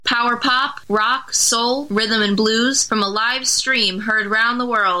Power pop, rock, soul, rhythm, and blues from a live stream heard round the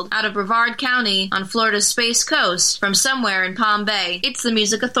world out of Brevard County on Florida's Space Coast from somewhere in Palm Bay. It's the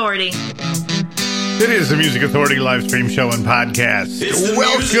Music Authority. It is the Music Authority live stream show and podcast.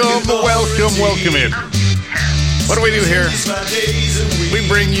 Welcome in. What do we do here? We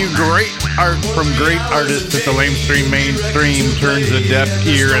bring you great art from great artists that the mainstream turns a deaf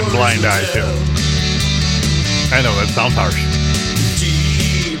ear and blind eye to. I know, that sounds harsh.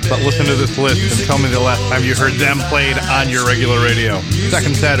 But listen to this list and tell me the last time you heard them played on your regular radio.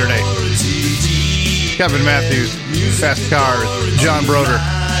 Second Saturday. Kevin Matthews, Fast Cars, John Broder,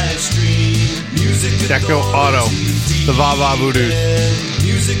 Deco Auto, the Vava Voodoos.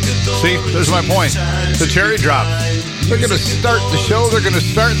 See, there's my point. The cherry drop. They're going to start the show. They're going to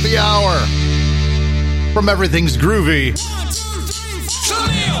start the hour. From Everything's Groovy.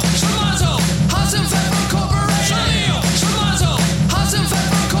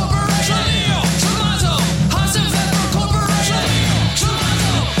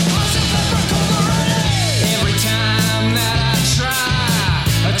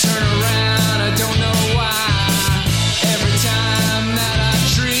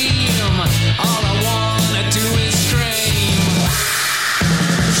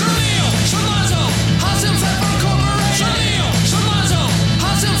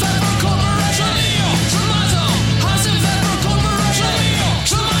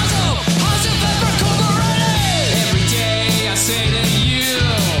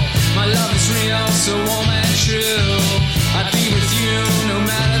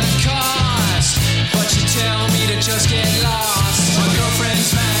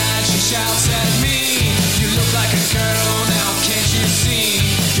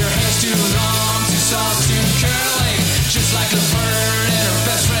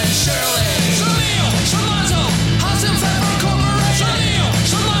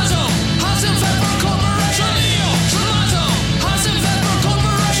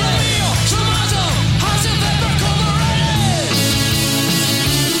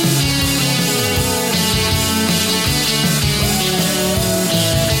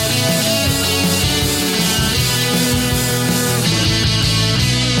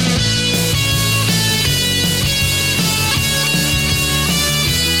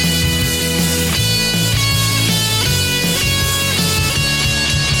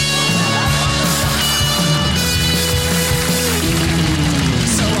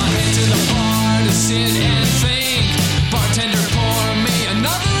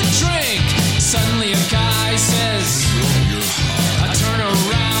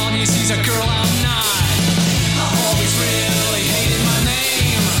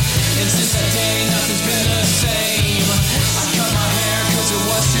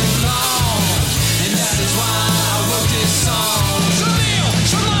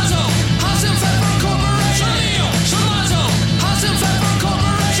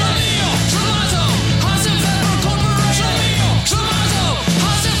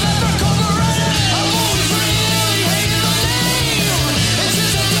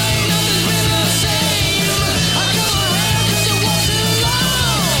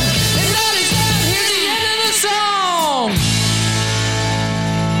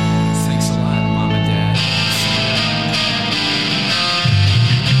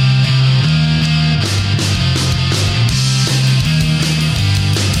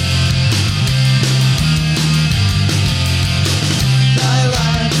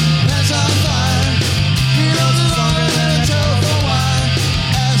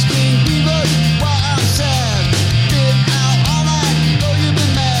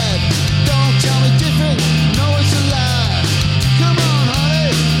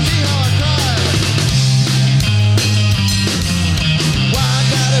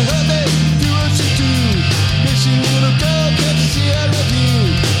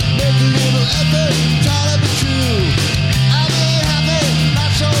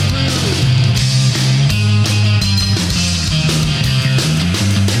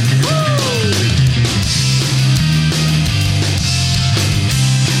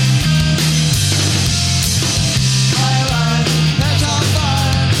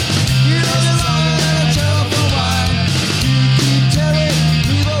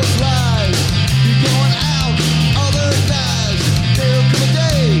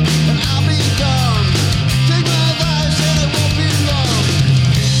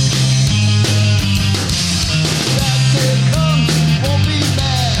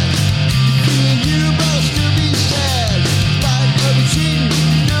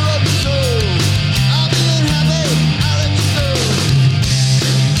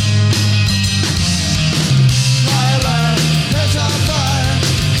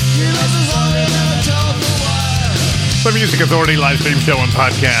 the Music Authority live stream show and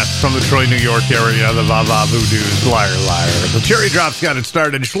podcast from the Troy, New York area, the Vava Voodoo's Liar Liar. The Cherry Drops got it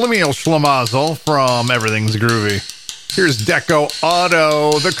started. Schlemiel Schlemazel from Everything's Groovy. Here's Deco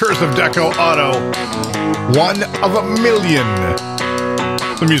Auto, The Curse of Deco Auto. One of a million.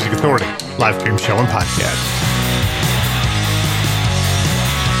 The Music Authority live stream show and podcast.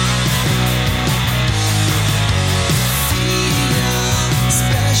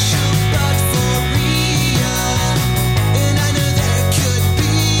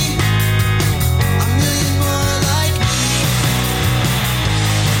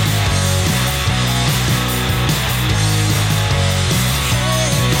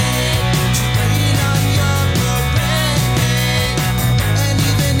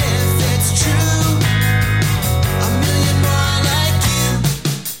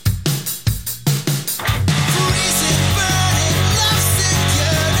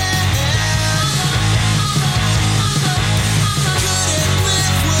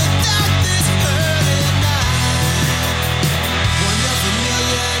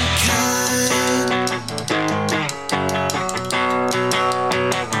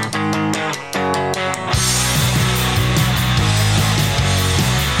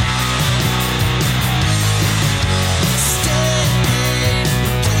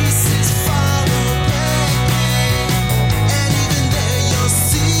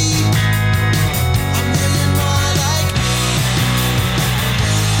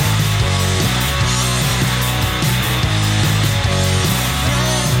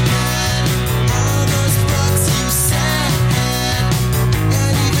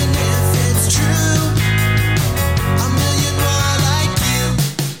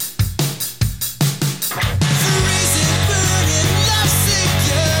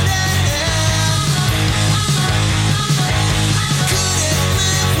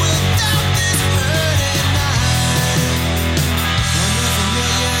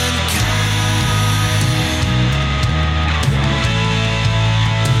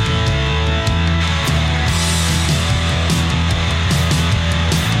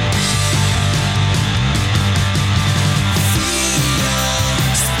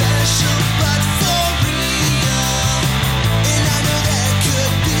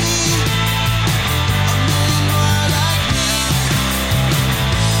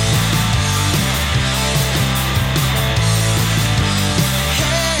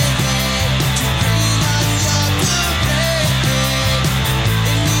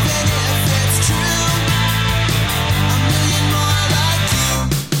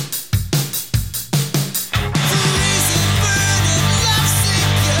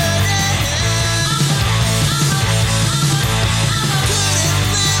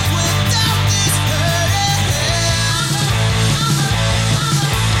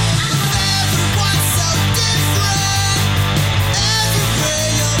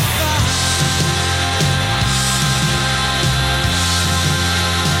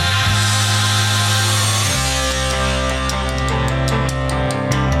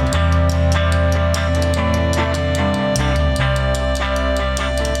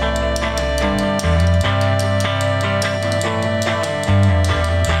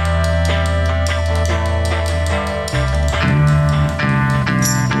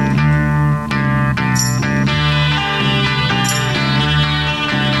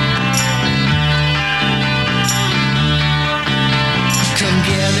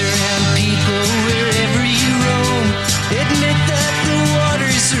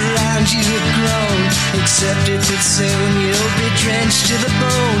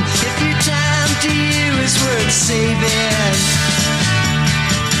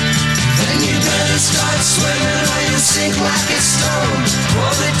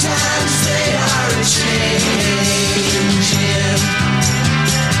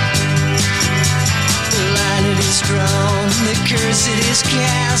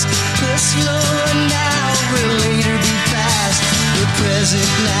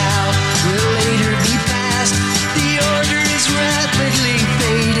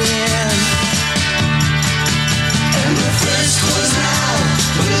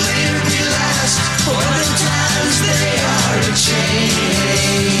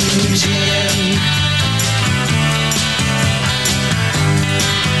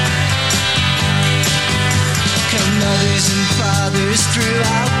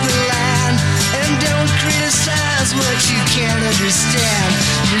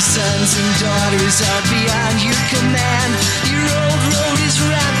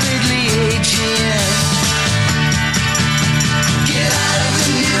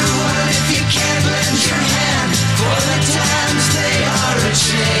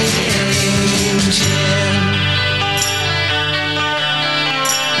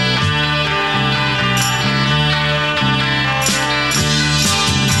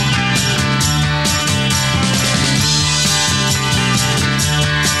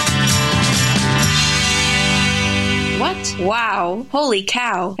 Wow. Holy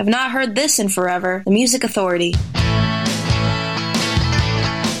cow. I've not heard this in forever. The Music Authority.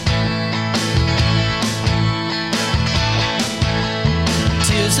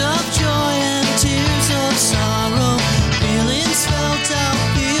 Tears of joy and tears of sorrow, feelings felt I'll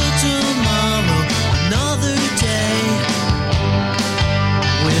feel tomorrow. Another day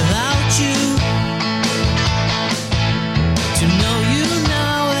without you. To know you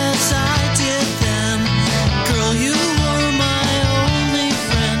now as I did then, girl, you were my only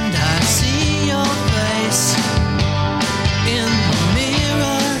friend. I see your face in the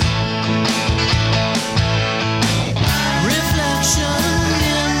mirror, reflection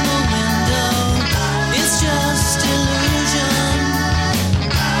in the window. It's just illusion.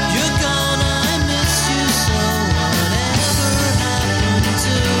 You're gone, I miss you so. Whatever happened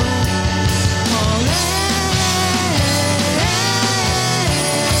to Paulette?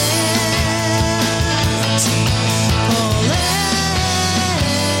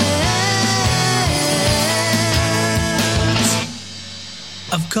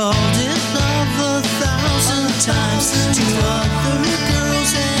 I've called it love 1,000 times to other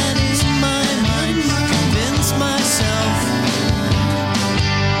girls, and in my mind convinced myself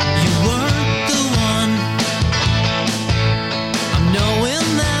you weren't the one. I'm knowing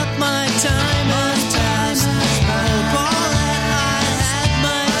that my time has passed. Oh, Paulette, I had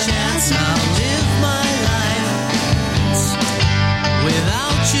my chance. I'll live my life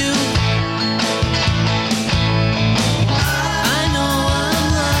without you. I know I'm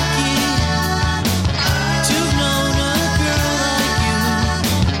lucky to've known a girl like you.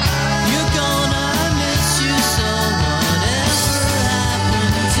 You're gone, I miss you so. Whatever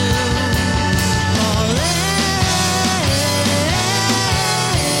happened to Paulette?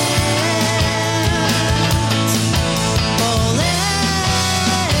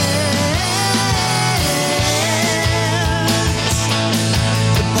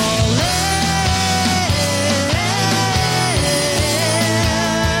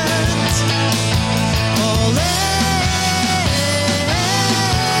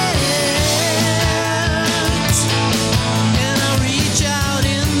 And I reach out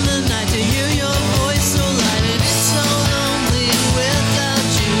in the night to hear your voice so light, and it's so lonely without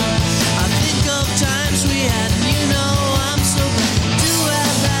you. I think of times we had, and you know I'm so glad to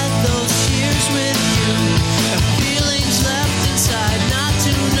have had those years with you. And feelings left inside not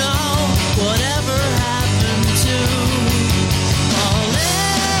to know whatever happened to Paulette.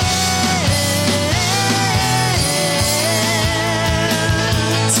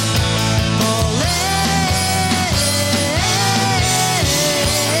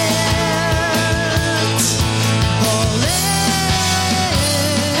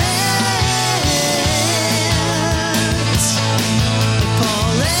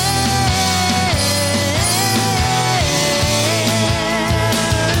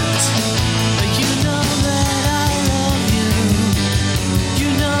 You know that I love you. You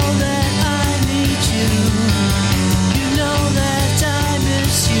know that I need you. You know that I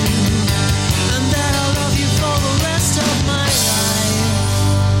miss you, and that I'll love you for the rest of my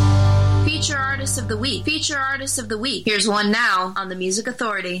life. Feature Artist of the Week. Feature Artist of the Week. Here's one now on the Music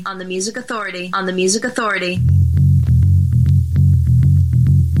Authority. On the Music Authority. On the Music Authority.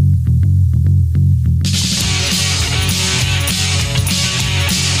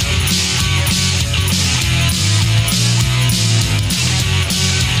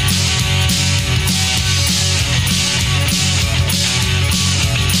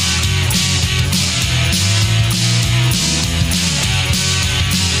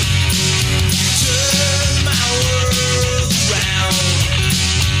 Turn my world around,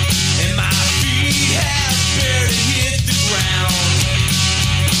 and my feet have been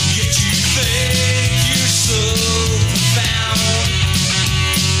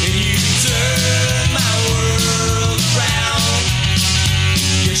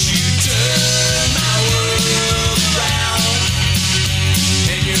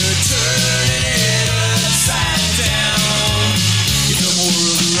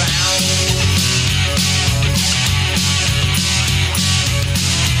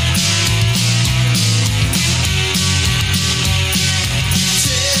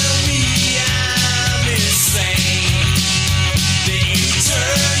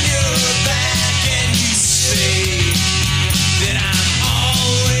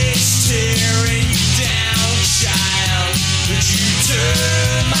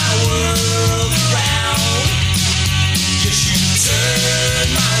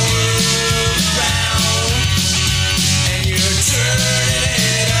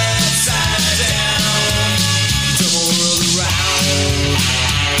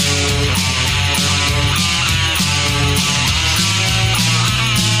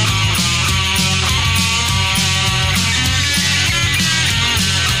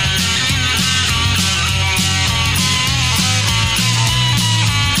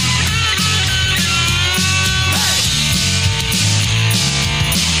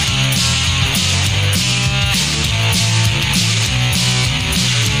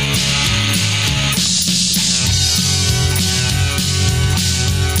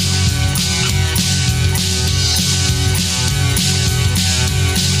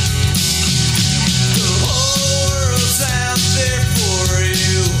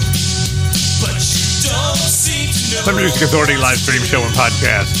Music Authority live stream show and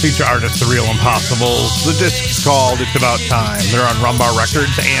podcast. Feature artists The Real Impossibles. The disc's called It's About Time. They're on Rumbar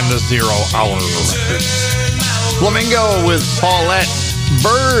Records and the 0 Hour Records. Flamingo with Paulette.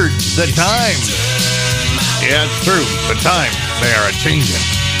 Birds, The Times. Yeah, it's true. The times, they are a-changing.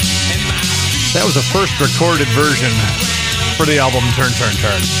 That was the first recorded version for the album Turn, Turn,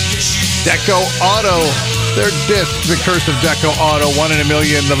 Turn. Deco Auto. Their disc, The Curse of Deco Auto, 1 in a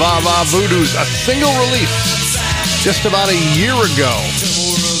Million. The Va Va Voodoos, a single release just about a year ago.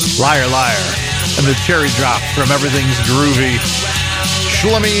 Liar, Liar. And the cherry drop from Everything's Groovy.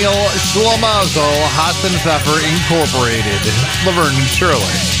 Schlemazel, Hassan Pfeffer Incorporated. Laverne and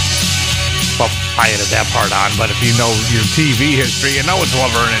Shirley. Well, I added that part on, but if you know your TV history, you know it's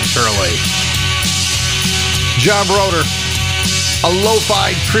Laverne and Shirley. John Broder, a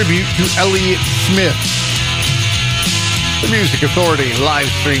lo-fi tribute to Elliott Smith. The Music Authority live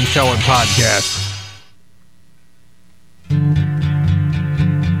stream show and podcast.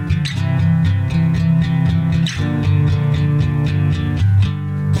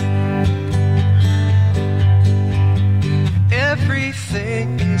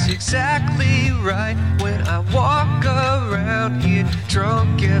 Everything is exactly right when I walk around here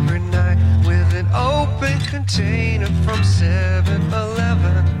drunk every night with an open container from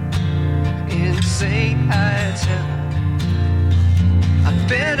 7-Eleven in St. Ides Heaven. I've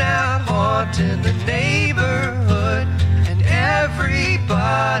been out haunting the neighborhood, and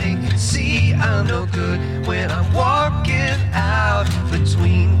everybody can see I'm no good when I'm walking out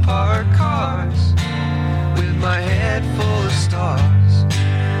between parked cars with my head full of stars.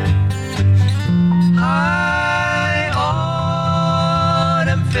 High on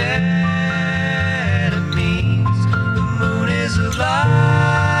amphetamines, the moon is a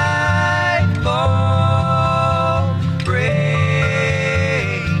light bulb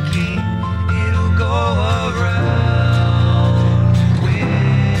breaking. It'll go around with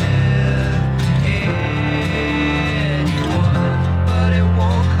anyone, but it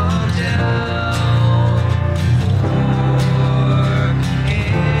won't come down for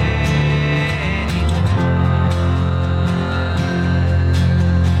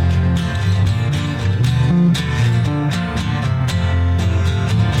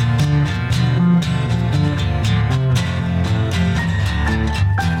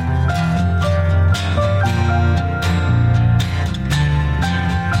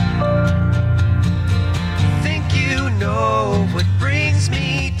think you know what brings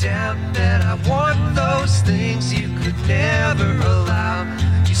me down, that I want those things you could never allow.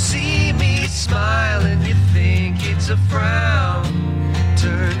 You see me smile and you think it's a frown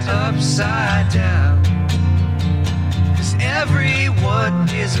turned upside down. 'Cause everyone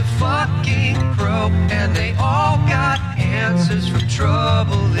is a fucking pro, and they all got answers from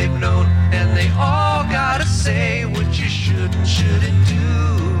trouble they've known, and they all gotta say what you should and shouldn't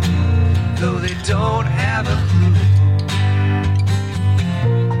do, though they don't have a clue.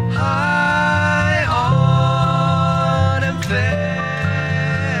 High on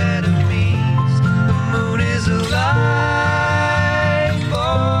amphetamines, the moon is a light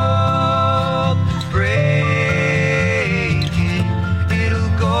bulb breaking. It'll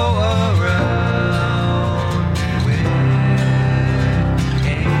go around with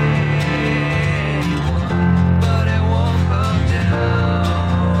anyone, but it won't come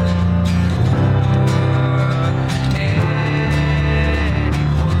down for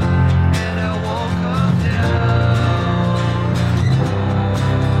anyone, and it won't come down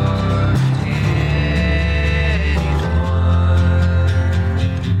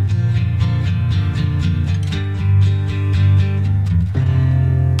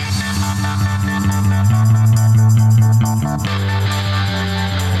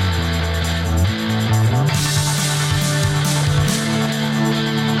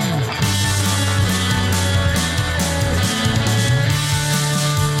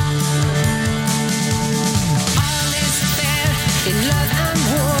All is fair in love and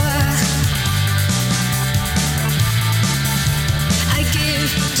war. I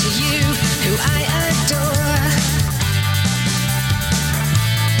give to you who I adore.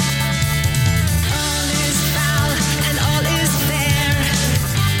 All is foul and all is fair.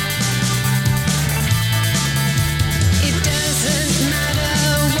 It doesn't matter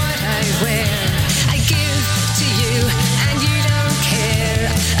what I wear. I give to you and you don't care.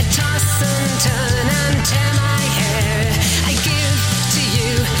 I toss and turn and tear my hair. I give to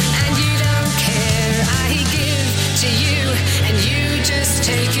you and you don't care. I give to you and you just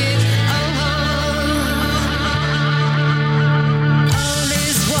take it along.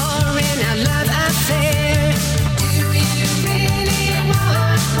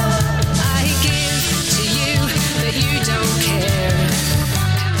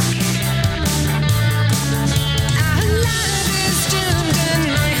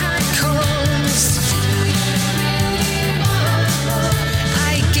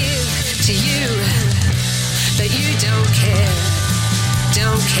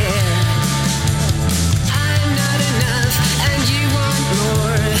 don't care. I'm not enough and you want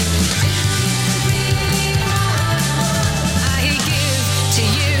more. I give to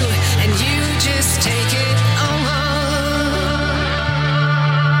you and you just take it all.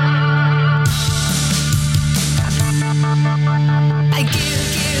 I give,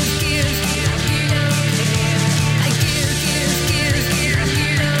 you don't care. I give, you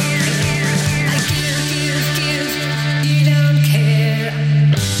don't care. I give, you don't care.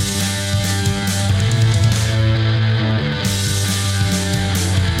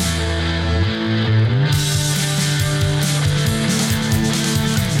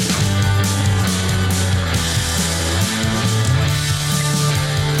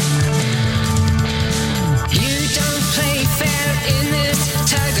 You don't play fair in this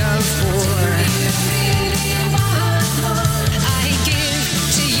tug of war. I give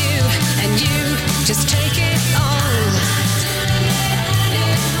to you and you just take it all.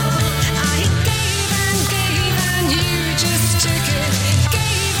 I gave and you just took it.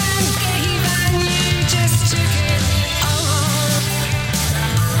 Gave and you just took it all.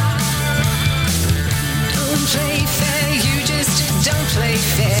 Don't play fair, you just don't play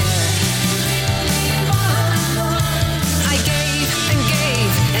fair. I gave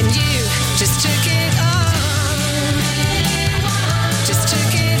and you just took it all. Just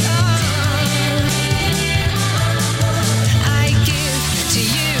took it all. I give to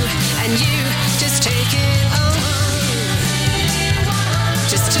you and you just take it all.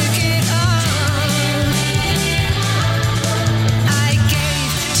 Just took it all. I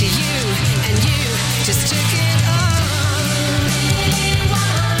gave to you and you just took it all.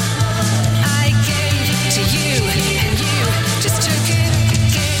 I gave to you and you just took it.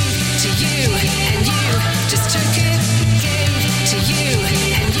 Gave to you and you just took it. Gave to you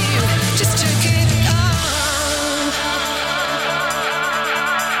and you just took it all.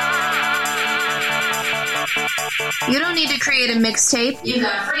 You don't need to create a mixtape. You've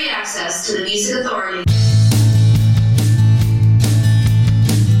got free access to the Music Authority.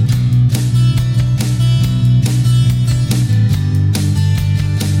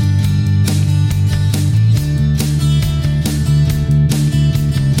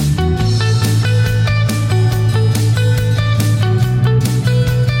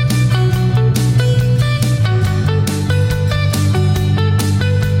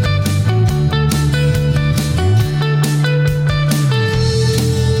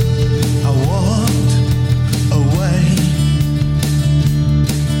 I walked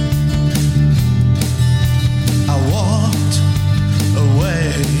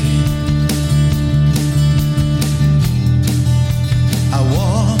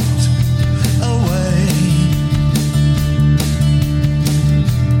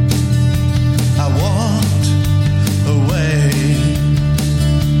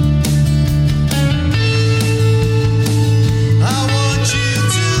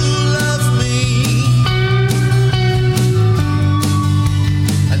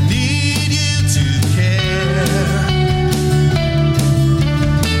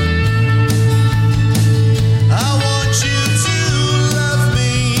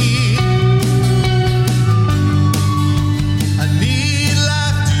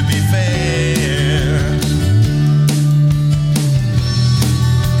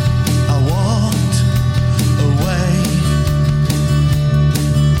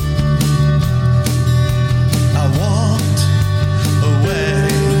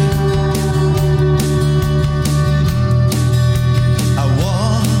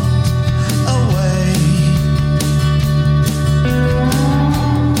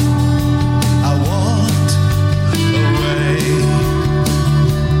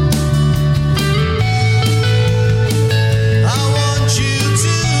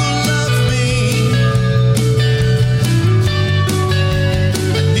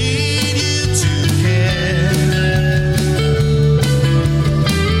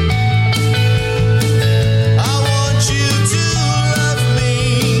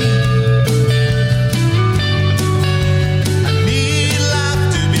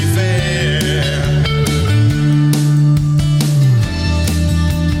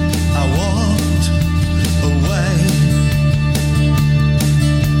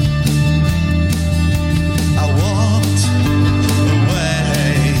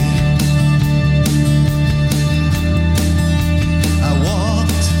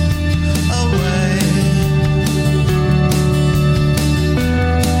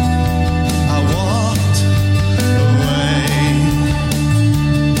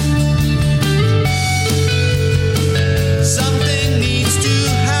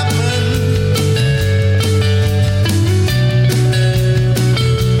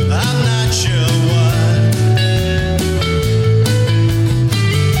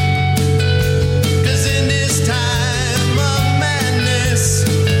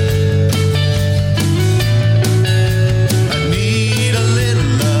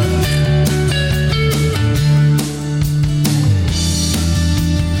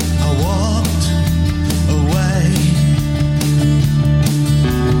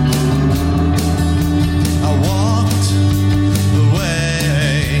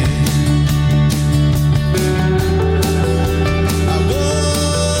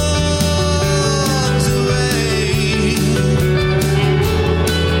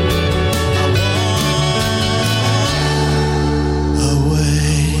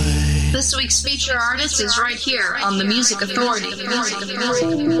This week's feature artist is right here on the Music Authority.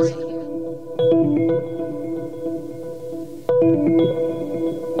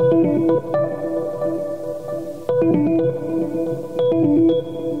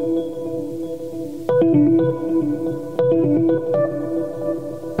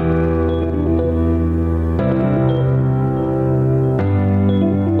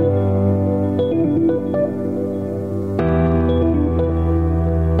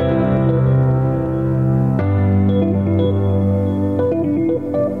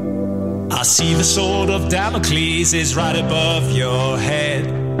 I see the sword of Damocles is right above your head.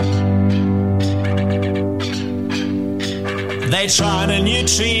 They tried a new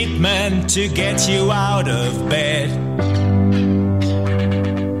treatment to get you out of bed.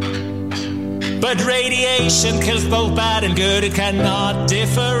 But radiation kills both bad and good, it cannot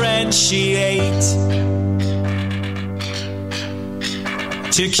differentiate.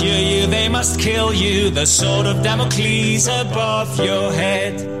 To cure you, they must kill you, the sword of Damocles above your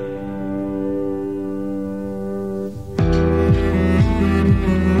head.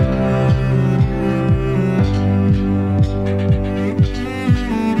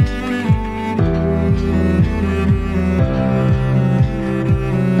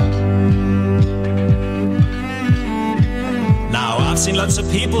 Seen lots of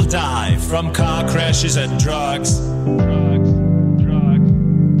people die from car crashes and drugs.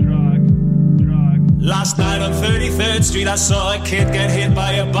 Last night on 33rd Street I saw a kid get hit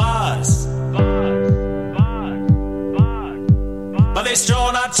by a bus. But this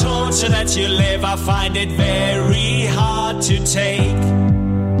drawn out torture that you live, I find it very hard to take.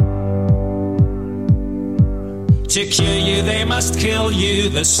 To cure you they must kill you,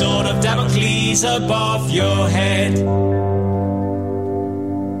 the sword of Damocles above your head.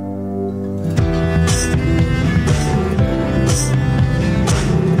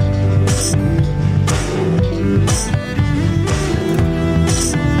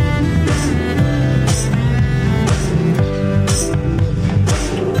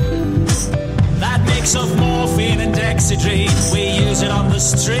 Of morphine and Dexedrine, we use it on the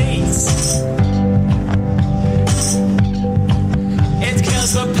streets. It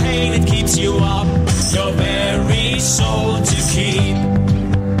kills the pain, it keeps you up, your very soul to keep.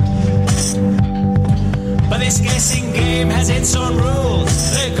 But this guessing game has its own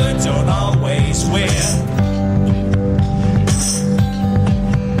rules, the good don't always win.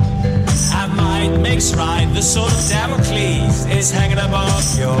 And might makes right, the sword of Damocles is hanging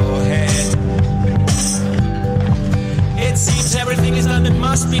above your head. It seems everything is done that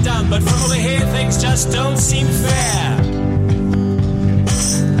must be done, but from over here things just don't seem fair.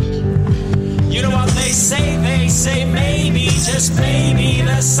 You know what they say maybe, just maybe,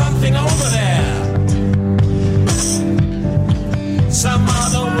 there's something over there. Some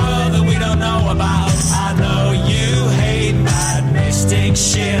other world that we don't know about. I know you hate that mystic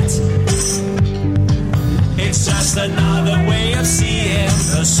shit. It's just another way of seeing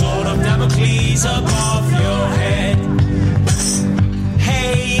the sword of Damocles above your head.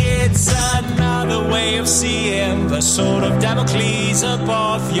 It's another way of seeing the sword of Damocles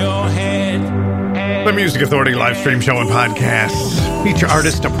above your head. The Music Authority live stream show and podcast. Feature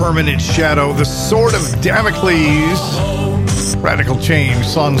artist, A Permanent Shadow, The Sword of Damocles, Radical Change,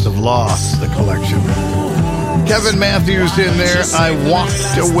 Songs of Loss, the collection. Kevin Matthews in there, I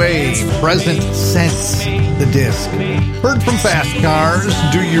Walked Away, Present Sense, the disc. Heard from Fast Cars,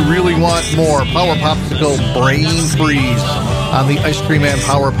 Do You Really Want More, Power Popsicle, Brain Freeze, on the Ice Cream Man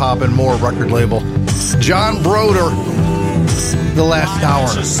Power Pop and More record label. John Broder, The Last Hour,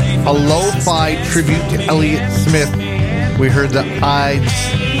 a lo-fi tribute to Elliott Smith. We heard the Ides,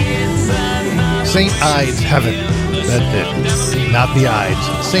 St. Ides Heaven. That's it. Not the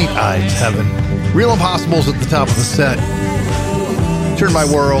Ides, St. Ides Heaven. Real Impossibles at the top of the set. Turn My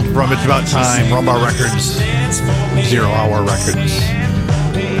World from It's About Time, Rumbar Records, 0 Hour Records.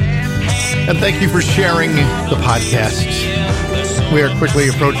 And thank you for sharing the podcast. We are quickly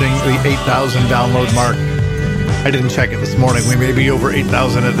approaching the 8,000 download mark. I didn't check it this morning. We may be over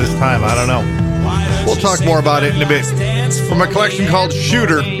 8,000 at this time. I don't know. We'll talk more about it in a bit. From a collection called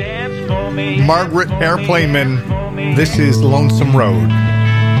Shooter, Margaret Airplaneman, this is Lonesome Road.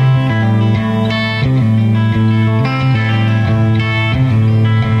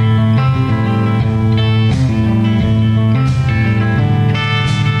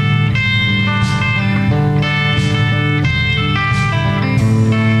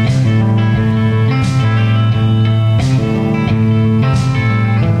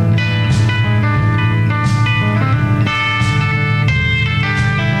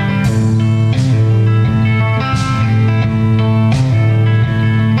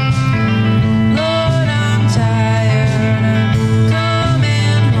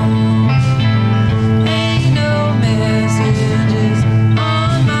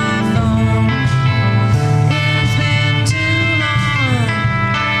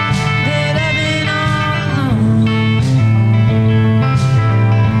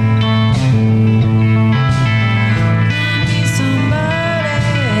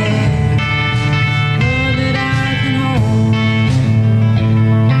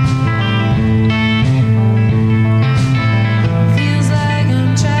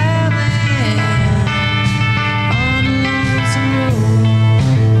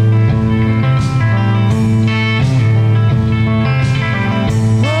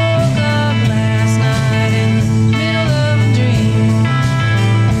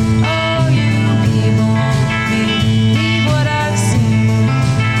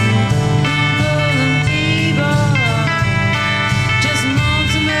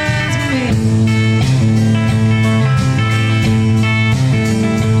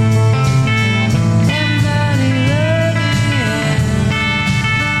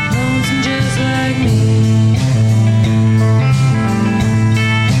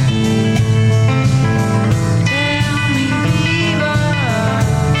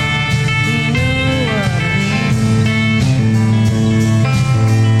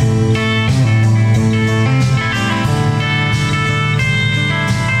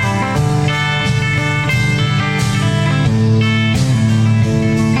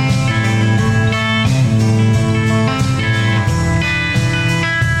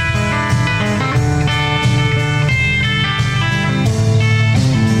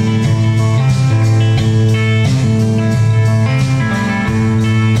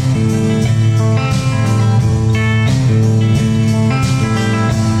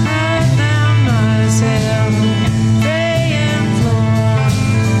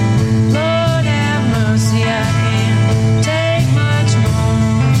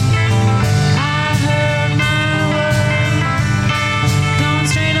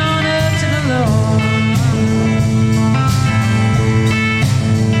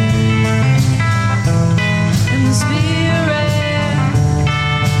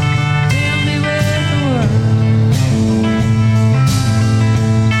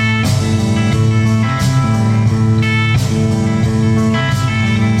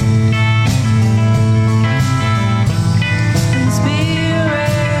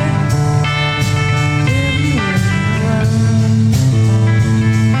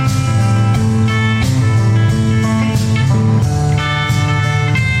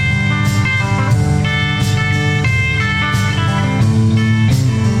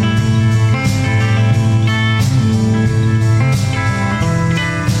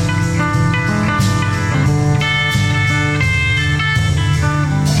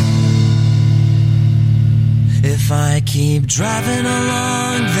 If I keep driving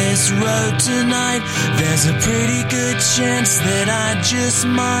along this road tonight, there's a pretty good chance that I just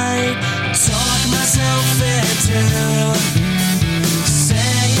might talk myself into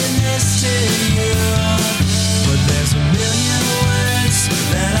saying this to you. But there's a million words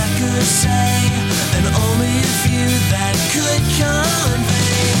that I could say, and only a few that could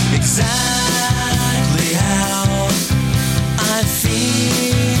convey exactly how I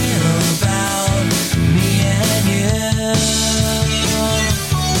feel about me and you.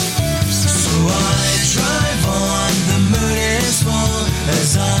 So I drive on, the moon is full,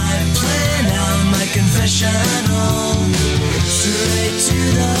 as I plan out my confessional, straight to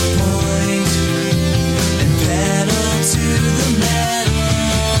the point and pedal to the metal.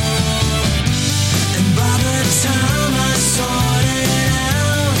 And by the time I sort it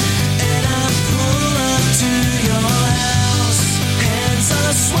out and I pull up to your house, hands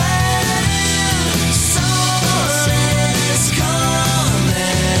are sweating, sun is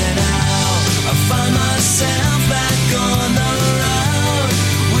coming out. I find myself back on the road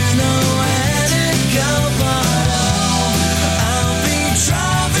with nowhere to go but oh, I'll be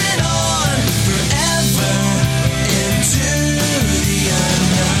driving on forever into the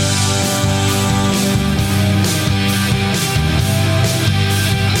unknown.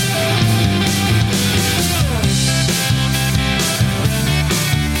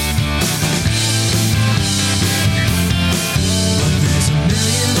 But there's a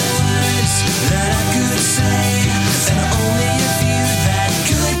million words that I could say, and only a few that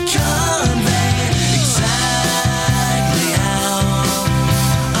could convey exactly how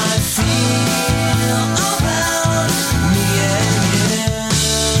I feel about me and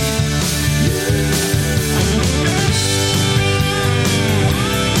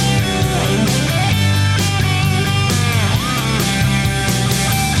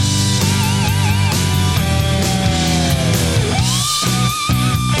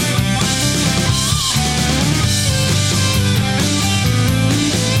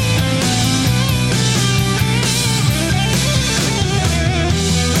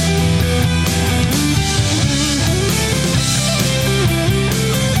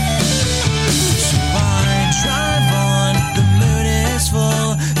So I drive on, the moon is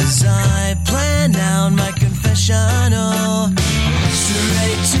full, as I plan out my confessional,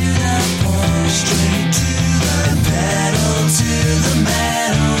 straight to the point, straight to the pedal to the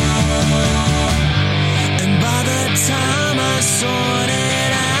metal. And by the time I sort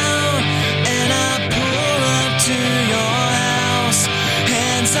it out and I pull up to your house,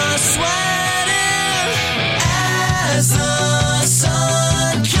 hands are sweating as the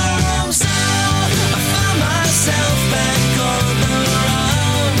sun comes out. I find myself back on the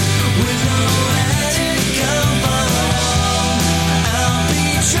road with nowhere to go but home. I'll be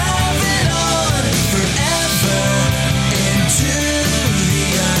driving on forever into the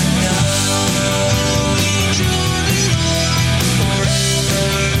unknown. Forever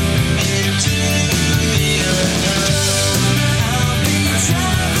into the unknown. I'll be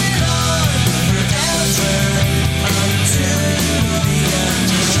driving on forever into the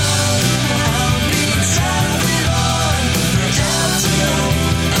unknown. I'll be driving on forever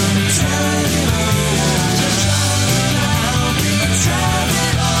into the unknown. I'll be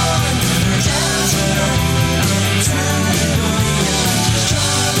driving on forever into the unknown.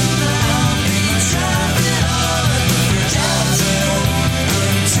 I'll be driving on forever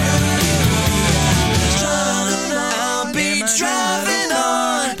into the unknown. I'll be driving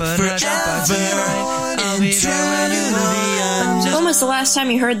on forever into the unknown. When was the last time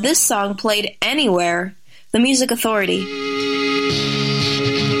you heard this song played anywhere? The Music Authority.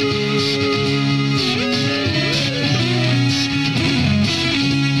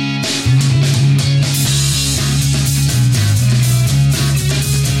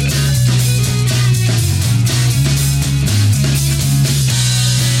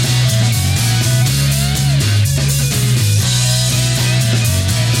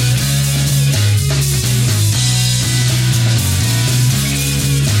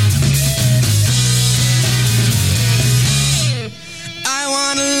 I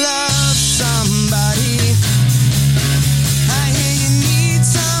wanna love somebody. I hear you need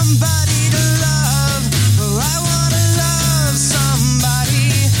somebody to love. Well, I wanna love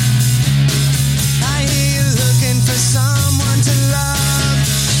somebody. I hear you looking for someone to love.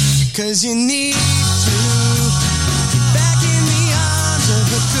 'Cause you need to be back in the arms of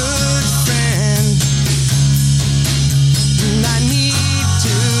a good friend. And I need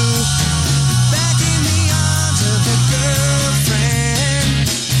to be back in the arms of a girlfriend.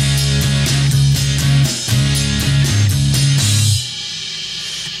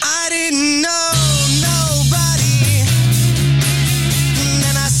 I didn't know nobody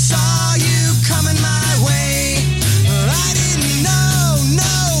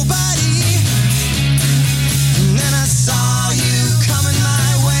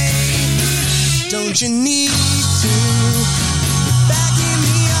Don't you need to get back in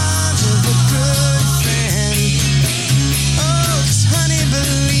the arms of a good friend? Oh, 'cause honey,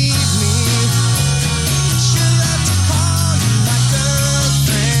 believe me, I'd sure love to call you my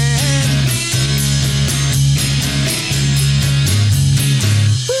girlfriend.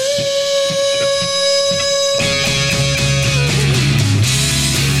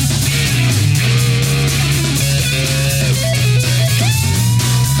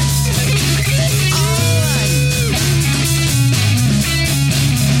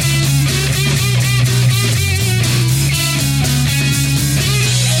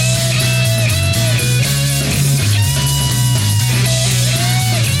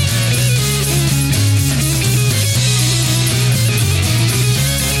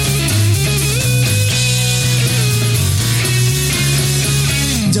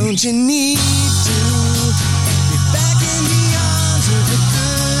 Don't you need to get back in the arms of a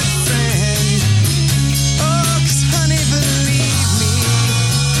good friend? Oh, 'cause honey, believe me,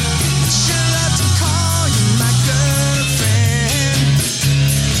 I'd sure love to call you my girlfriend.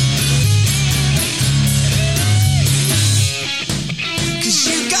 'Cause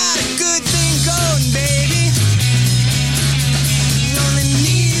you got a good thing going, baby. You only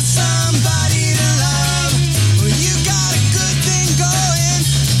need somebody to love. Well, you got a good thing going.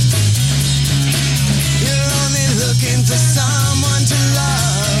 You're only looking for someone to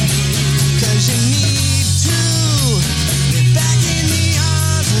love. 'Cause you need to get back in the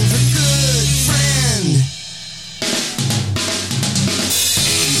arms of a good friend.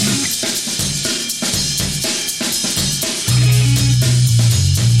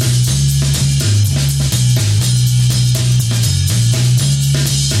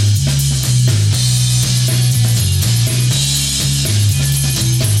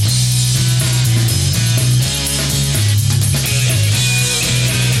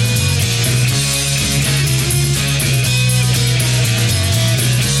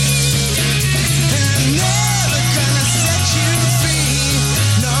 I'm never gonna set you free.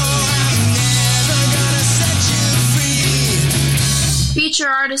 No, I'm never gonna set you free. Feature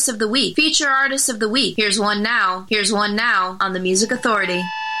Artist of the Week. Feature Artist of the Week. Here's one now. Here's one now on the Music Authority.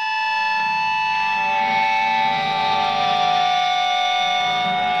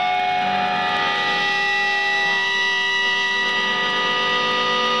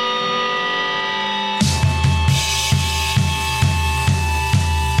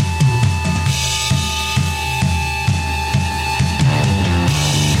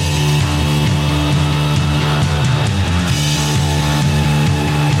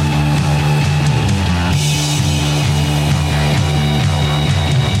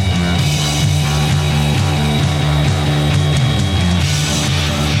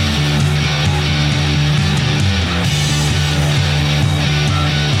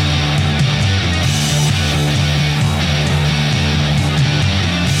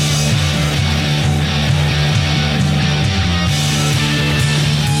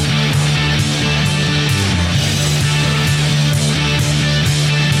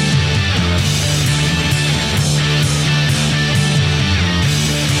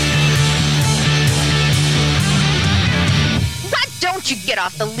 Get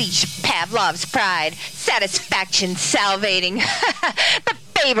off the leash, Pavlov's pride, satisfaction salvating, the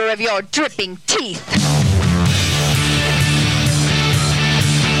favor of your dripping teeth.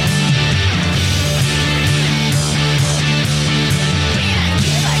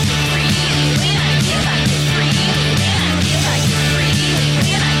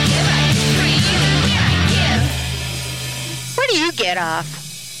 Where do you get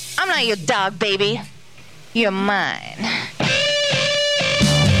off? I'm not your dog, baby. You're mine.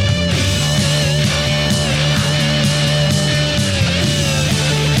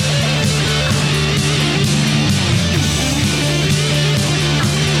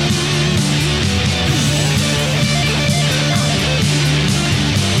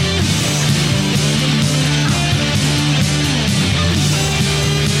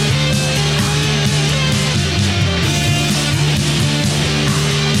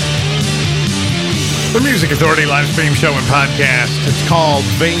 The Music Authority live stream show and podcast. It's called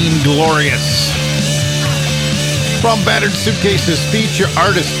Vainglorious. From Battered Suitcases, feature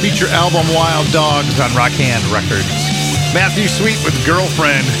artist, feature album Wild Dogs on Rock Hand Records. Matthew Sweet with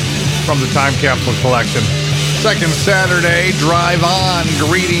Girlfriend from the Time Capsule Collection. Second Saturday, Drive On,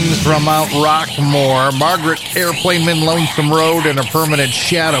 Greetings from Mount Rockmore. Margaret Airplaneman, Lonesome Road, and A Permanent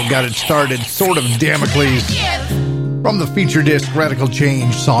Shadow got it started. Sword of Damocles from the feature disc Radical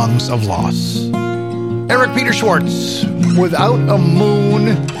Change, Songs of Loss. Eric Peter Schwartz, Without a Moon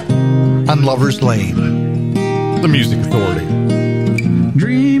on Lover's Lane. The Music Authority.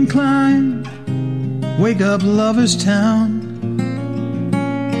 Dream climb Wake up, Lover's Town.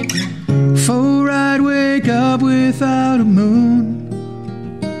 Full ride, wake up without a moon.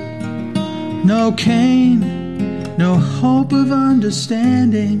 No cane, no hope of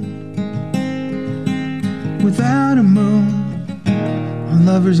understanding. Without a moon on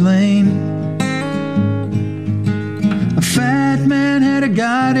Lover's Lane. A fat man had a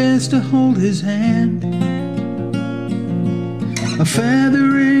goddess to hold his hand. A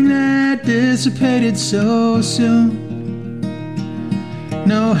feathering that dissipated so soon.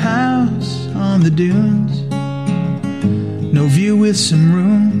 No house on the dunes, no view with some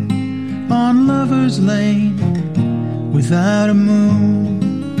room on Lover's Lane without a moon.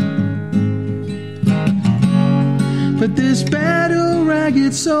 But this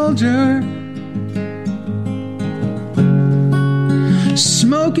battle-ragged soldier,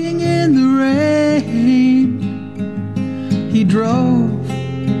 smoking in the rain, he drove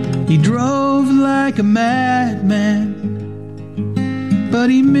like a madman. But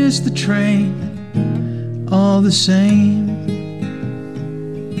he missed the train all the same.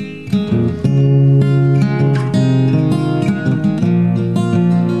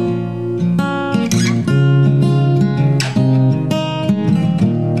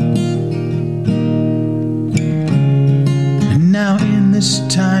 And now in this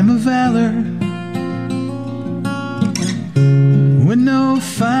time of valor, when no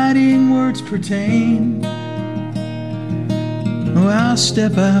fighting words pertain, I'll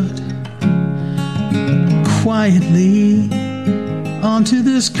step out quietly onto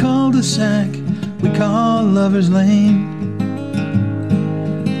this cul-de-sac we call Lover's Lane.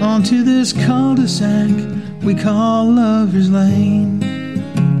 Onto this cul-de-sac we call Lover's Lane.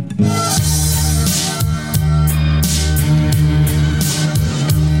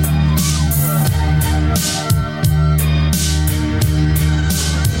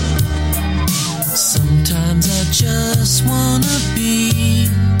 Sometimes I just wanna be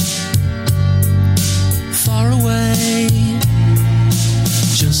far away,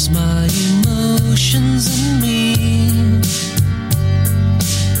 just my emotions and me.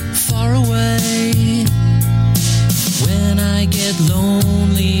 Far away, when I get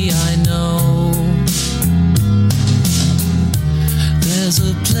lonely I know there's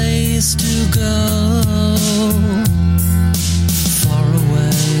a place to go. Far away,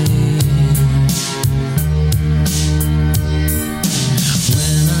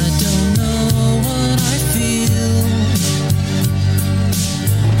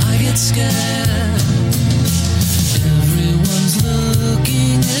 scared. Everyone's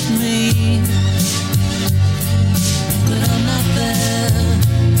looking at me, but I'm not there.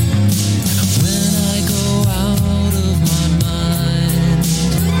 When I go out of my mind,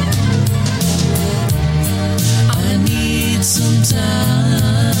 I need some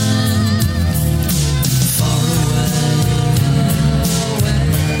time. Far away,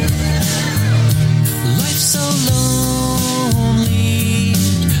 life's so lonely.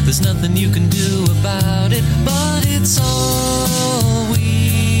 There's nothing you can do about it, but it's all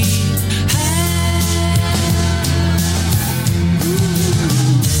we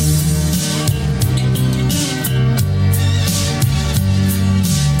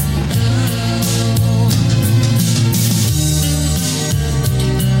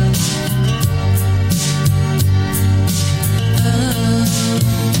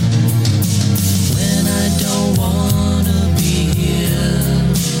when I don't wanna be here,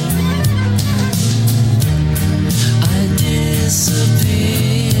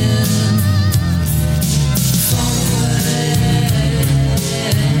 disappear far away.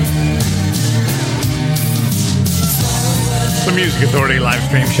 The Music Authority live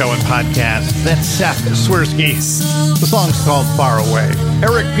stream show and podcast. That's Seth Swirsky. The song's called Far Away.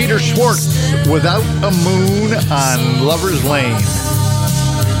 Eric Peter Schwartz, Without a Moon on Lover's Lane.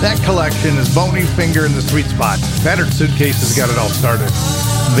 That collection is Bony Finger in the Sweet Spot. Battered Suitcases got it all started.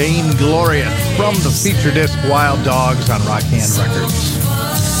 Vainglorious from the feature disc Wild Dogs on Rock Hand Records.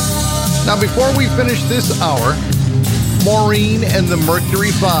 Now, before we finish this hour, Maureen and the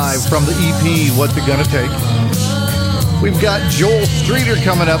Mercury 5 from the EP What's It Gonna Take? We've got Joel Streeter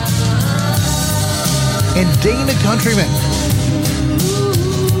coming up and Dana Countryman.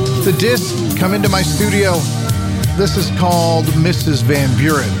 The disc come into my studio. This is called Mrs. Van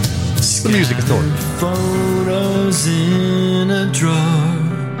Buren. The Music Authority. Photos in a drawer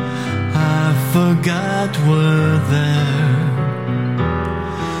I forgot were there.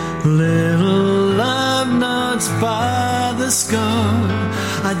 Little love notes by the score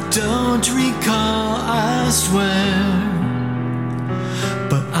I don't recall, I swear.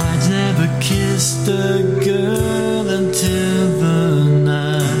 But I'd never kissed a girl until the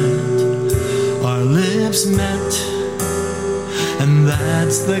night our lips lives met. And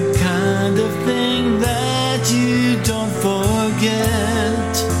that's the kind of thing that you don't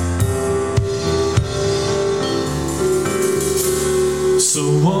forget. So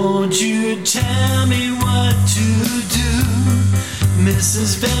won't you tell me what to do,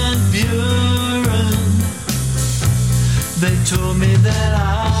 Mrs. Van Buren? They told me that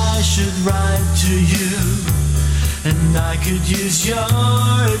I should write to you, and I could use your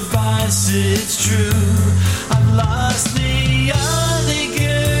advice, it's true. I've lost the only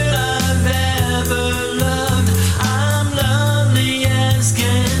girl I've ever loved. I'm lonely as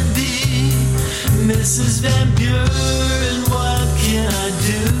can be, Mrs. Van Buren. What can I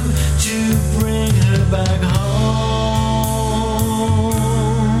do to bring her back home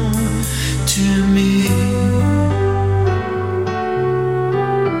to me?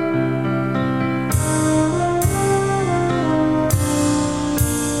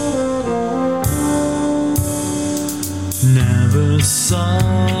 Never saw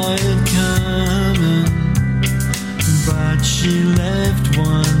it coming, but she left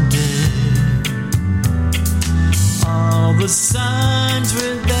one day. All the signs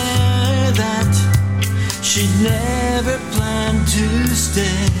were there that she'd never planned to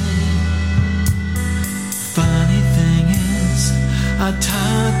stay. Funny thing is, I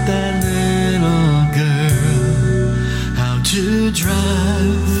taught that little girl how to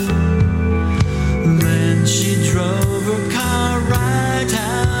drive. Then she drove her car right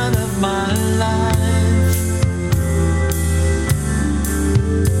out of my life.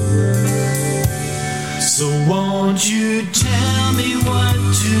 So won't you tell me what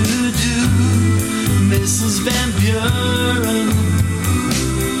to do, Mrs. Van Buren?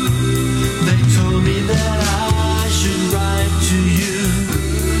 They told me that I should write to you,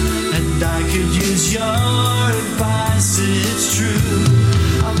 and I could use your advice, it's true.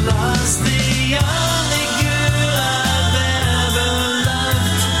 I've lost the only girl I've ever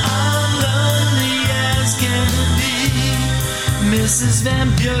loved. I'm lonely as can be, Mrs. Van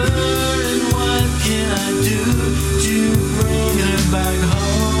Buren. What can I do to bring her back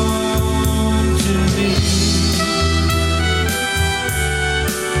home to me?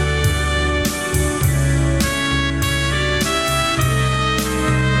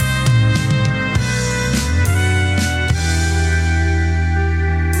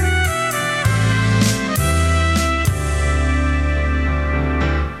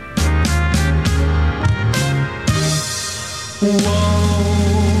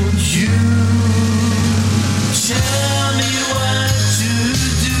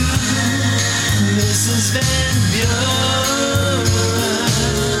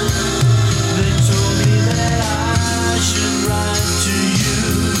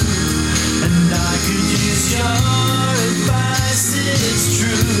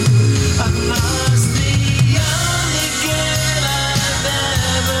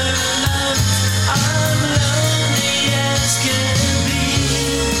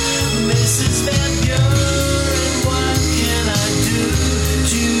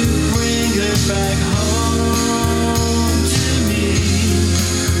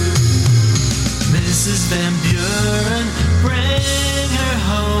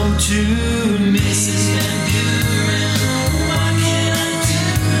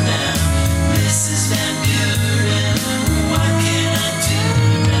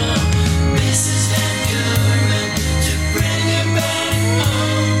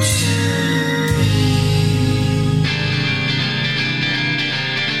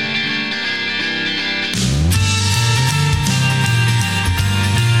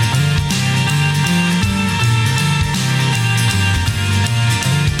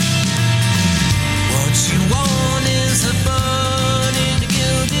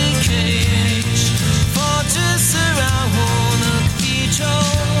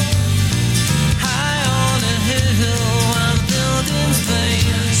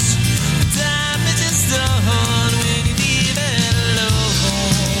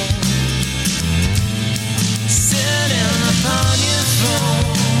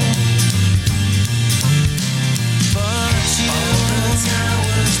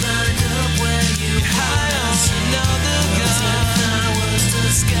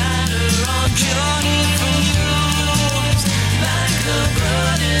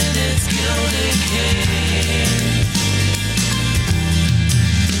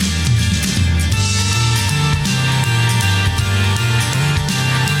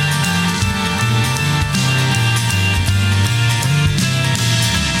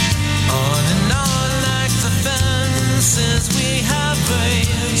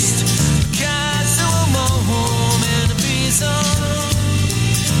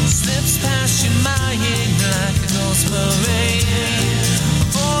 the rain, a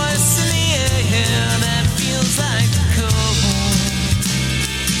voice in the air that feels like the cold,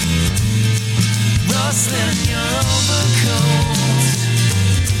 rustling your overcoat.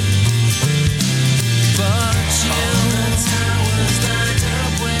 But you, the towers lined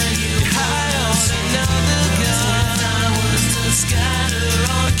up where you hide on another gun. Towers to scatter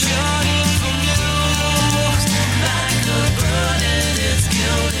all yearning from you, like a bird in its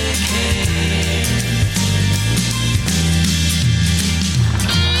gilded cage.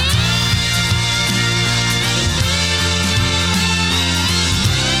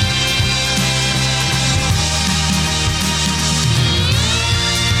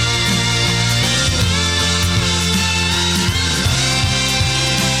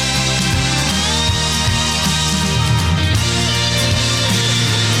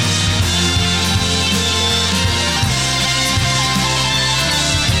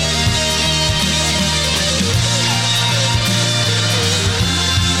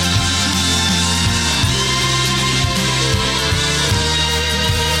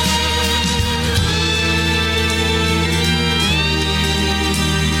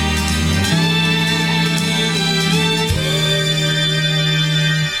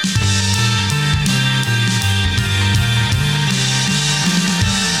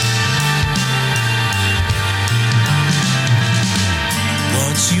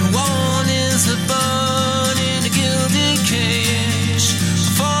 What you want is a bird in a gilded cage, a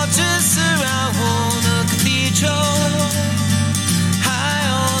fortress around a cathedral, high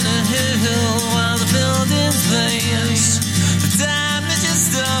on a hill while the buildings blaze. The damage is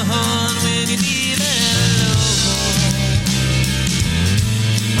done when you leave it alone,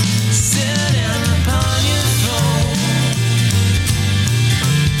 sitting upon your throne.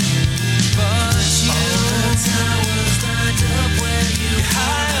 But you, the towers lined up where you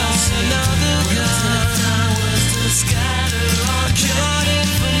hide on another gun. Towers to scatter all yearning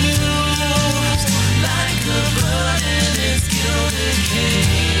from you, like a bird in its gilded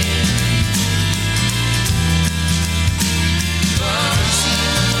cage. But you,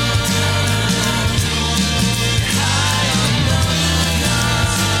 high on another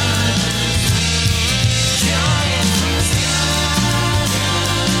gun, yearning from you.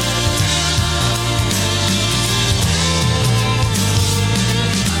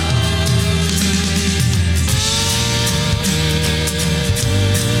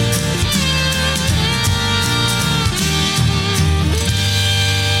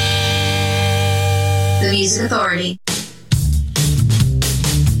 The Music Authority.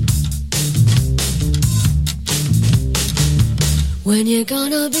 When you're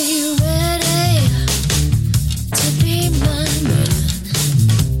gonna be ready to be my man.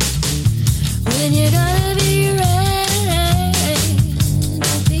 When you're gonna be ready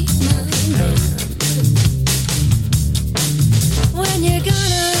to be my man. When you're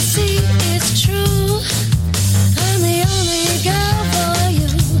gonna see it's true, I'm the only girl for you.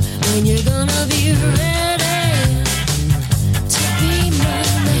 When you're gonna be ready to be my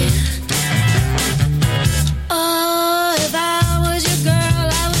man. Oh, if I was your girl,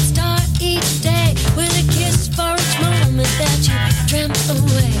 I would start each day with a kiss for each moment that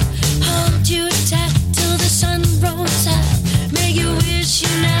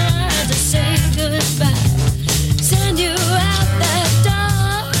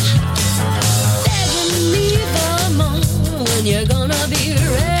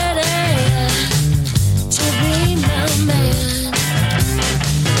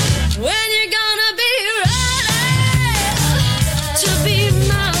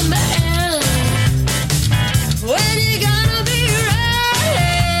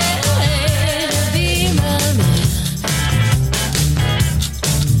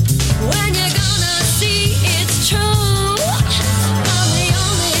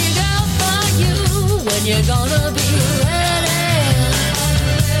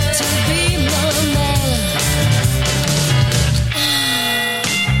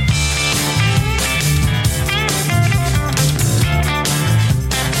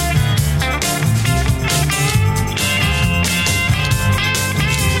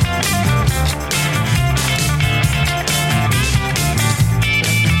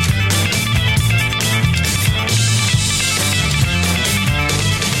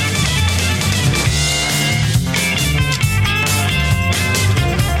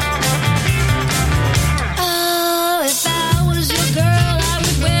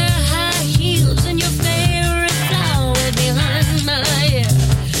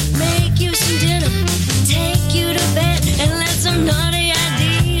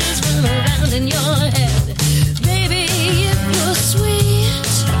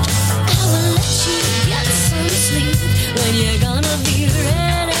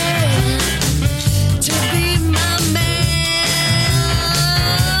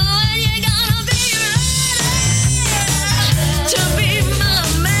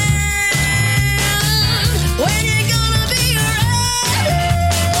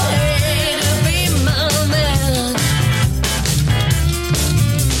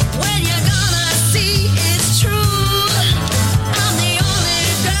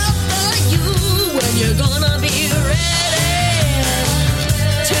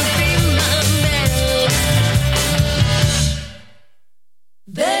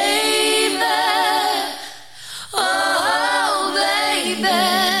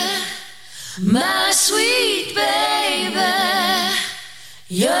My sweet baby,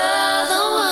 you're